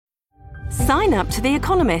Sign up to The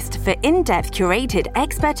Economist for in-depth curated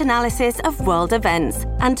expert analysis of world events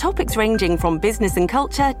and topics ranging from business and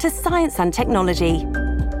culture to science and technology.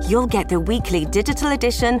 You'll get the weekly digital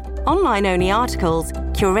edition, online-only articles,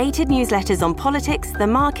 curated newsletters on politics, the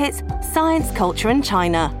markets, science, culture and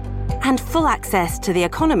China, and full access to The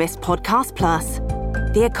Economist Podcast Plus.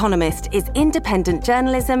 The Economist is independent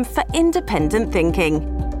journalism for independent thinking.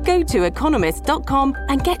 Go to economist.com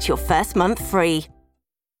and get your first month free.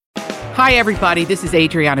 Hi, everybody. This is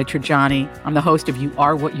Adriana Trajani. I'm the host of You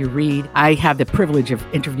Are What You Read. I have the privilege of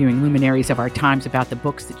interviewing luminaries of our times about the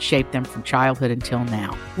books that shaped them from childhood until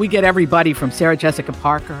now. We get everybody from Sarah Jessica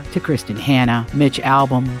Parker to Kristen Hanna, Mitch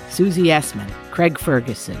Albom, Susie Essman, Craig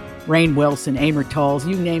Ferguson, Rainn Wilson, Amor Tolls,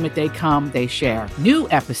 you name it, they come, they share. New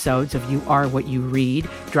episodes of You Are What You Read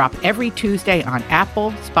drop every Tuesday on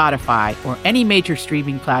Apple, Spotify, or any major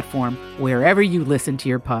streaming platform wherever you listen to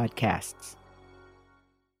your podcasts.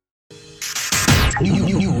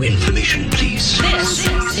 New information, please. This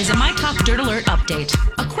is a My Talk Dirt Alert update.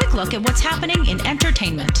 A quick look at what's happening in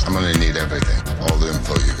entertainment. I'm gonna need everything, all the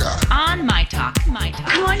info you got. On My Talk. Come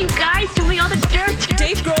on, you guys, tell me all the dirt.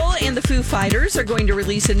 Dave Grohl and the Foo Fighters are going to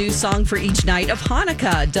release a new song for each night of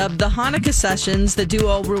Hanukkah. Dubbed the Hanukkah Sessions, the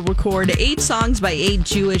duo will record 8 songs by 8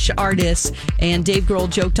 Jewish artists. And Dave Grohl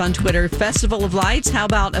joked on Twitter, Festival of Lights, how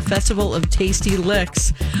about a festival of tasty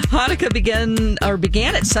licks? Hanukkah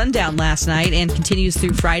began at sundown last night and continues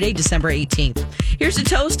through Friday, December 18th. Here's a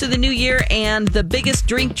toast to the new year and the biggest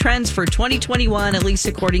drink trends for 2021, at least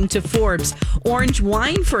according to Forbes. Orange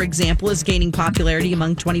wine, for example, is gaining popularity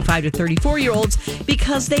among 25 to 34-year-olds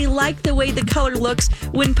because they like the way the color looks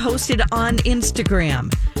when posted on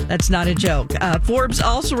Instagram. That's not a joke. Forbes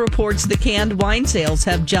also reports the canned wine sales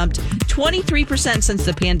have jumped 23% since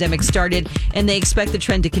the pandemic started, and they expect the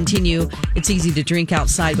trend to continue. It's easy to drink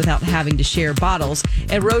outside without having to share bottles.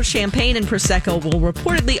 And Rose Champagne and Prosecco will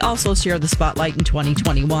reportedly also share the spotlight in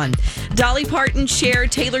 2021. Dolly Parton, Cher,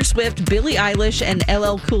 Taylor Swift, Billie Eilish, and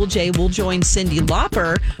LL Cool J will join Cyndi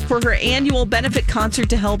Lauper for her annual benefit concert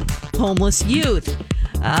to help homeless youth.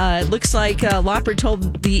 It looks like Lauper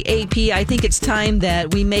told the AP, I think it's time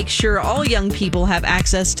that we make sure all young people have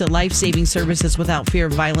access to life-saving services without fear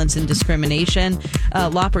of violence and discrimination.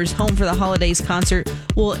 Lauper's Home for the Holidays concert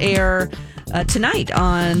will air tonight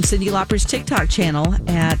on Cyndi Lauper's TikTok channel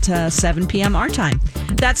at 7 p.m. our time.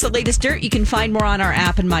 That's the latest dirt. You can find more on our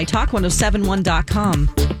app and mytalk1071.com.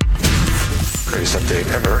 Greatest update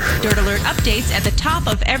ever. Dirt Alert updates at the top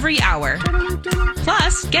of every hour.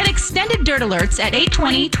 Plus, get extended Dirt Alerts at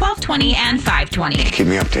 8:20, 12:20, and 5:20. Keep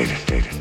me updated.